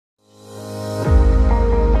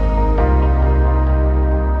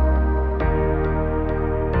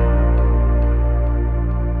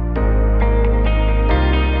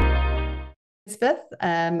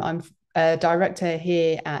I'm a director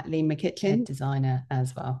here at Lima Kitchen Designer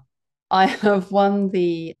as well. I have won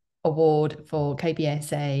the award for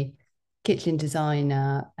Kbsa Kitchen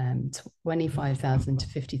Designer 25,000 to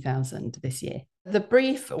 50,000 this year. The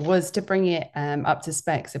brief was to bring it up to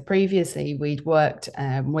spec. So previously we'd worked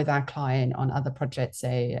with our client on other projects, so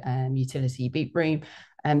utility beat room.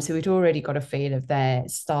 So we'd already got a feel of their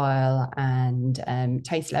style and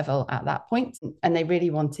taste level at that point. And they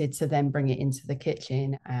really wanted to then bring it into the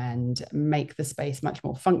kitchen and make the space much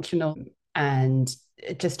more functional and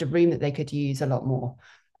just a room that they could use a lot more.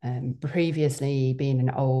 Previously, being an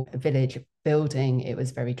old village building, it was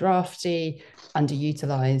very drafty,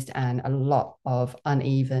 underutilized, and a lot of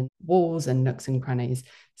uneven walls and nooks and crannies.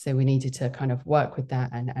 So we needed to kind of work with that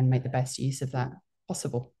and make the best use of that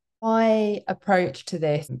possible. My approach to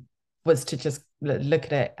this was to just look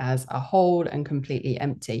at it as a whole and completely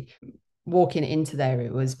empty. Walking into there,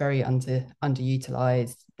 it was very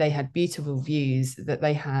underutilized. They had beautiful views that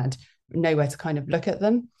they had nowhere to kind of look at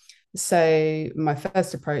them. So my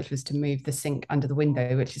first approach was to move the sink under the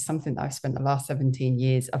window, which is something that I've spent the last 17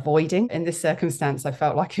 years avoiding. In this circumstance, I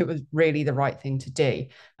felt like it was really the right thing to do.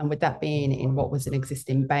 And with that being in what was an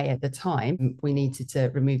existing bay at the time, we needed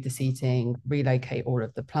to remove the seating, relocate all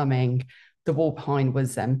of the plumbing. The wall behind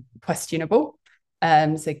was questionable.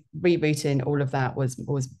 So rebooting all of that was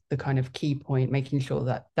the kind of key point, making sure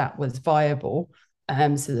that that was viable.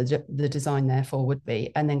 So the design therefore would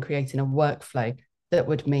be, and then creating a workflow that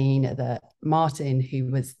would mean that Martin, who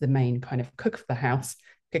was the main kind of cook of the house,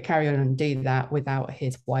 could carry on and do that without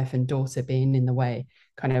his wife and daughter being in the way,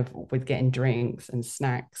 kind of with getting drinks and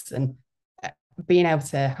snacks and being able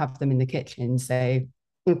to have them in the kitchen. So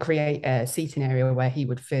create a seating area where he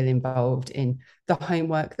would feel involved in the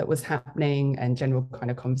homework that was happening and general kind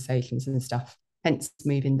of conversations and stuff, hence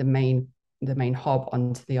moving the main hob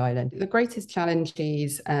onto the island. The greatest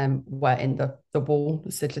challenges were in the wall,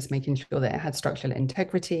 so just making sure that it had structural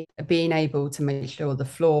integrity, being able to make sure the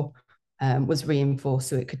floor was reinforced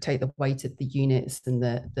so it could take the weight of the units and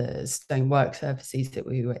the stone work surfaces that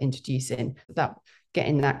we were introducing. That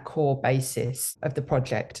getting that core basis of the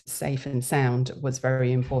project safe and sound was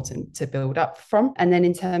very important to build up from. And then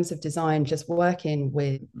in terms of design, just working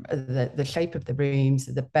with the shape of the rooms,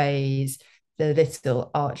 the bays, the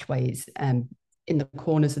little archways in the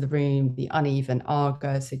corners of the room, the uneven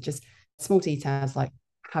argos, so just small details like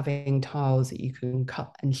having tiles that you can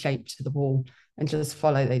cut and shape to the wall and just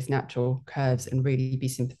follow those natural curves and really be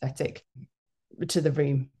sympathetic to the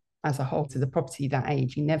room as a whole. To the property that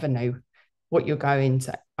age, you never know what you're going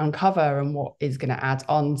to uncover and what is going to add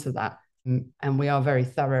on to that. And we are very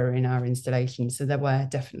thorough in our installation. So there were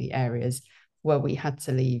definitely areas where we had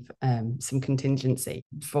to leave some contingency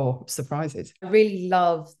for surprises. I really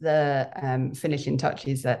love the finishing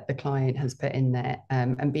touches that the client has put in there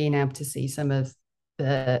and being able to see some of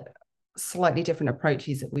the slightly different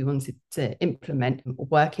approaches that we wanted to implement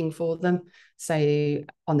working for them. So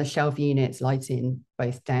on the shelf units, lighting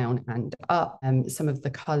both down and up, some of the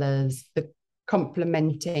colours, the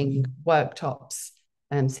complementing worktops.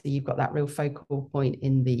 So you've got that real focal point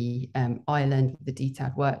in the island with the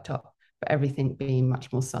detailed worktop, but everything being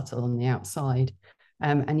much more subtle on the outside.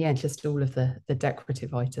 And yeah, just all of the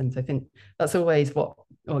decorative items. I think that's always what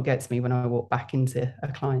gets me when I walk back into a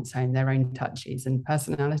client's home, their own touches and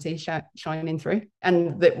personality shining through.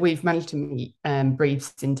 And that we've managed to meet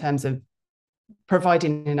briefs in terms of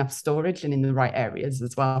providing enough storage and in the right areas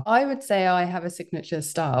as well. I would say I have a signature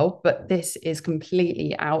style, but this is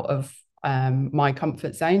completely out of my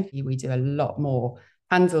comfort zone. We do a lot more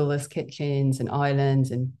handleless kitchens and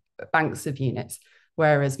islands and banks of units,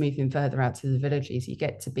 whereas moving further out to the villages, you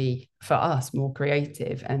get to be, for us, more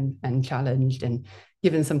creative and challenged and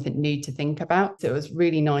given something new to think about. So it was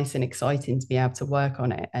really nice and exciting to be able to work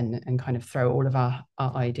on it and kind of throw all of our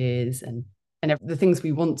ideas and the things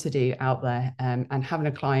we want to do out there, and having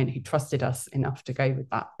a client who trusted us enough to go with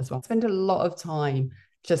that as well. Spend a lot of time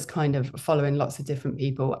just kind of following lots of different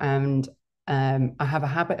people, and I have a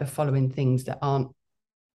habit of following things that aren't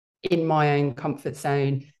in my own comfort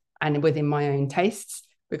zone and within my own tastes,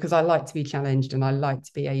 because I like to be challenged and I like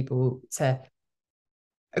to be able to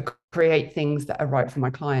create things that are right for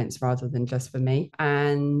my clients rather than just for me.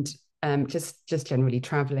 And just generally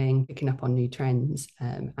traveling, picking up on new trends,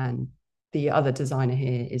 and the other designer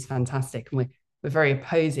here is fantastic, and we're very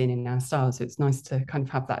opposing in our style, so it's nice to kind of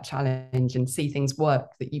have that challenge and see things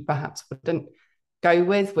work that you perhaps wouldn't go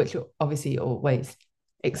with, which obviously always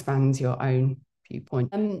expands your own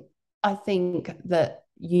viewpoint. I think that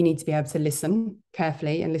you need to be able to listen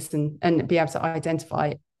carefully and listen and be able to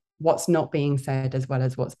identify what's not being said as well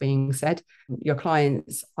as what's being said. Your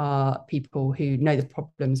clients are people who know the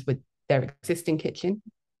problems with their existing kitchen.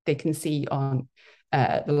 They can see on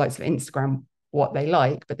the likes of Instagram what they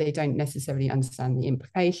like, but they don't necessarily understand the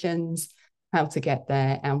implications, how to get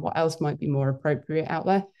there, and what else might be more appropriate out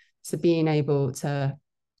there. So being able to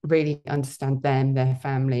really understand them, their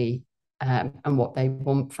family, and what they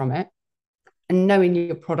want from it, and knowing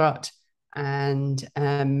your product, and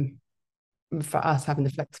for us having the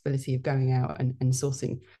flexibility of going out and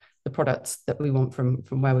sourcing the products that we want from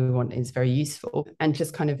where we want is very useful, and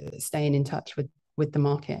just kind of staying in touch with the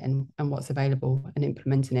market and what's available and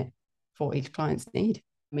implementing it for each client's need.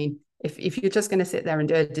 I mean, if you're just going to sit there and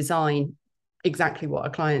do a design exactly what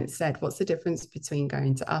a client said, what's the difference between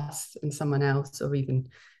going to us and someone else, or even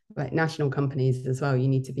like national companies as well? You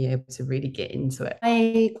need to be able to really get into it.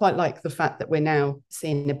 I quite like the fact that we're now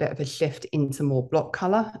seeing a bit of a shift into more block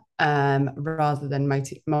color rather than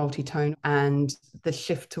multi-tone, and the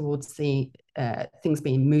shift towards the things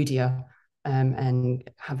being moodier and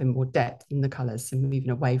having more depth in the colors, and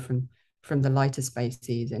moving away from the lighter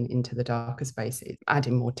spaces and into the darker spaces,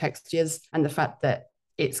 adding more textures, and the fact that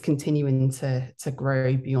it's continuing to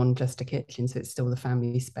grow beyond just a kitchen. So it's still the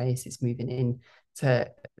family space. It's moving in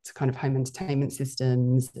to kind of home entertainment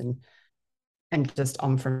systems and just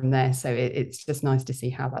on from there. So it's just nice to see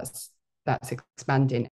how that's expanding.